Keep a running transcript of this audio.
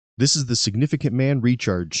This is the Significant Man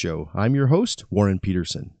Recharge Show. I'm your host, Warren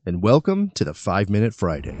Peterson, and welcome to the 5-Minute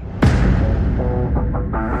Friday.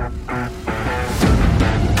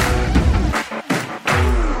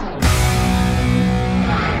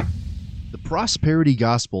 The prosperity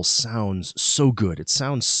gospel sounds so good. It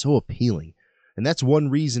sounds so appealing. And that's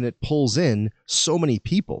one reason it pulls in so many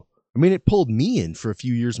people. I mean, it pulled me in for a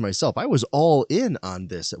few years myself. I was all in on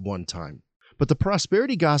this at one time. But the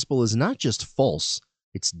prosperity gospel is not just false,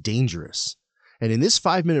 it's dangerous. And in this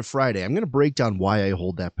 5-Minute Friday, I'm going to break down why I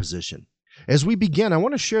hold that position. As we begin, I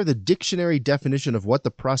want to share the dictionary definition of what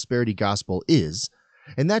the prosperity gospel is.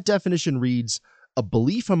 And that definition reads, a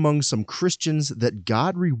belief among some Christians that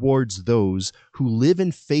God rewards those who live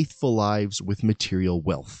in faithful lives with material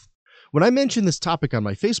wealth. When I mentioned this topic on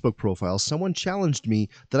my Facebook profile, someone challenged me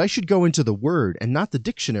that I should go into the word and not the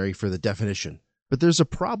dictionary for the definition. But there's a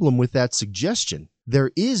problem with that suggestion.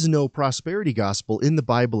 There is no prosperity gospel in the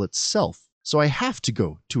Bible itself, so I have to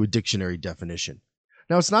go to a dictionary definition.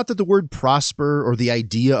 Now, it's not that the word prosper or the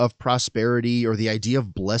idea of prosperity or the idea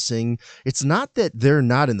of blessing, it's not that they're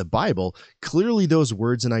not in the Bible. Clearly, those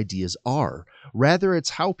words and ideas are. Rather, it's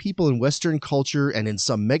how people in Western culture and in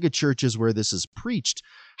some megachurches where this is preached,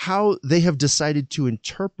 how they have decided to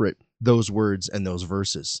interpret those words and those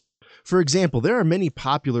verses. For example, there are many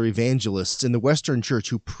popular evangelists in the Western church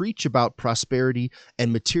who preach about prosperity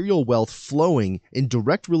and material wealth flowing in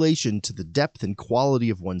direct relation to the depth and quality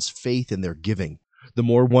of one's faith in their giving. The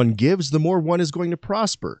more one gives, the more one is going to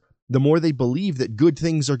prosper. The more they believe that good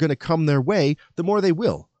things are going to come their way, the more they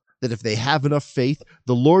will. That if they have enough faith,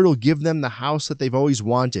 the Lord will give them the house that they've always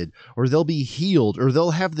wanted, or they'll be healed, or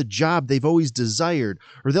they'll have the job they've always desired,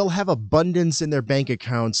 or they'll have abundance in their bank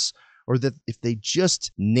accounts, or that if they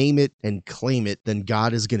just name it and claim it, then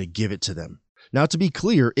God is going to give it to them. Now, to be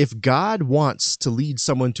clear, if God wants to lead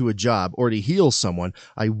someone to a job or to heal someone,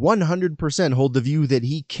 I 100% hold the view that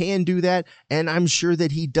he can do that, and I'm sure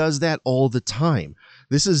that he does that all the time.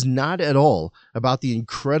 This is not at all about the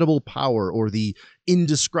incredible power or the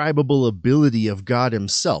indescribable ability of God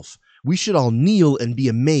himself. We should all kneel and be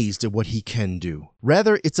amazed at what he can do.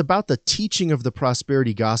 Rather, it's about the teaching of the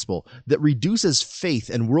prosperity gospel that reduces faith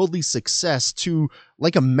and worldly success to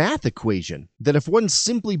like a math equation, that if one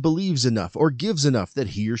simply believes enough or gives enough, that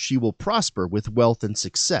he or she will prosper with wealth and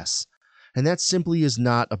success. And that simply is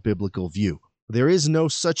not a biblical view. There is no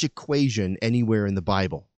such equation anywhere in the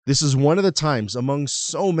Bible. This is one of the times among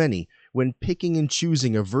so many when picking and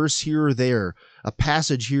choosing a verse here or there, a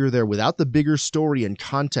passage here or there, without the bigger story and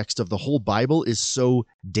context of the whole Bible is so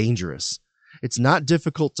dangerous. It's not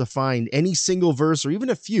difficult to find any single verse or even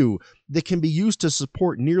a few that can be used to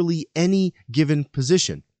support nearly any given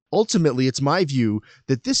position. Ultimately, it's my view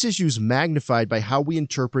that this issue is magnified by how we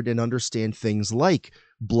interpret and understand things like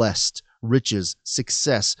blessed, riches,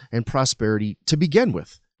 success, and prosperity to begin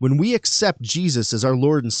with. When we accept Jesus as our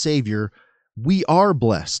Lord and Savior, we are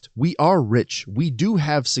blessed, we are rich, we do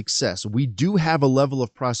have success, we do have a level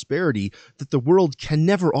of prosperity that the world can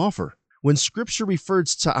never offer. When Scripture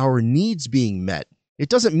refers to our needs being met, it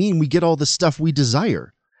doesn't mean we get all the stuff we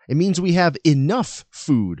desire. It means we have enough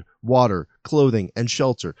food, water, clothing, and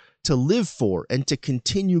shelter to live for and to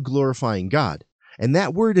continue glorifying God. And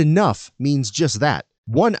that word enough means just that.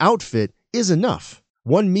 One outfit is enough.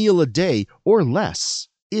 One meal a day or less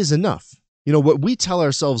is enough. You know, what we tell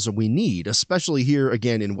ourselves that we need, especially here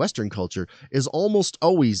again in Western culture, is almost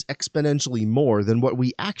always exponentially more than what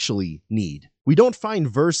we actually need. We don't find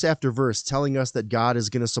verse after verse telling us that God is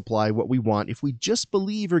going to supply what we want if we just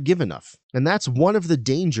believe or give enough. And that's one of the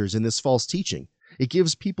dangers in this false teaching. It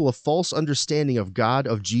gives people a false understanding of God,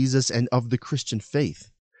 of Jesus, and of the Christian faith.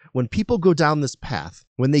 When people go down this path,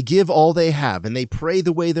 when they give all they have and they pray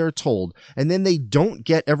the way they're told, and then they don't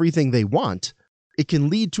get everything they want, it can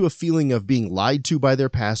lead to a feeling of being lied to by their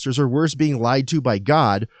pastors, or worse, being lied to by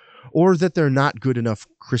God, or that they're not good enough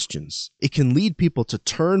Christians. It can lead people to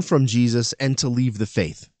turn from Jesus and to leave the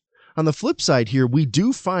faith. On the flip side here, we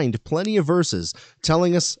do find plenty of verses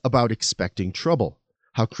telling us about expecting trouble,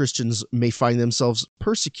 how Christians may find themselves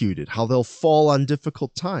persecuted, how they'll fall on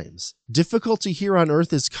difficult times. Difficulty here on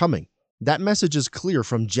earth is coming. That message is clear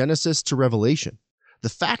from Genesis to Revelation. The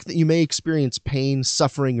fact that you may experience pain,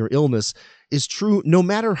 suffering, or illness is true no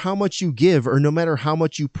matter how much you give or no matter how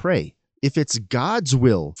much you pray. If it's God's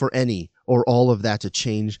will for any or all of that to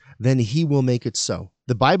change, then he will make it so.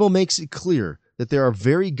 The Bible makes it clear that there are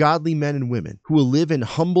very godly men and women who will live in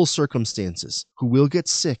humble circumstances, who will get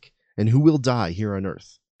sick, and who will die here on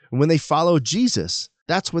earth. And when they follow Jesus,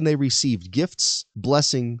 that's when they received gifts,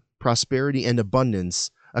 blessing, prosperity, and abundance,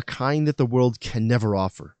 a kind that the world can never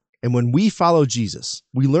offer. And when we follow Jesus,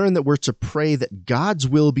 we learn that we're to pray that God's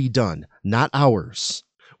will be done, not ours.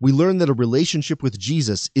 We learn that a relationship with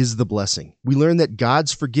Jesus is the blessing. We learn that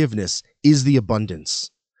God's forgiveness is the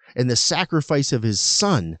abundance. And the sacrifice of his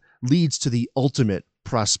Son leads to the ultimate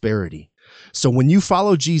prosperity. So when you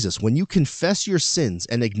follow Jesus, when you confess your sins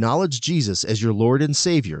and acknowledge Jesus as your Lord and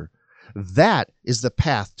Savior, that is the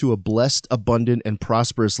path to a blessed, abundant, and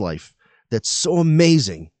prosperous life that's so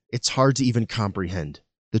amazing, it's hard to even comprehend.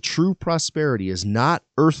 The true prosperity is not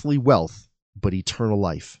earthly wealth, but eternal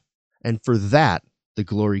life. And for that, the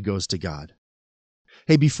glory goes to God.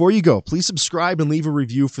 Hey, before you go, please subscribe and leave a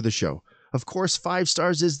review for the show. Of course, 5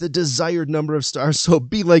 stars is the desired number of stars, so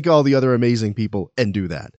be like all the other amazing people and do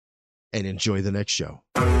that. And enjoy the next show.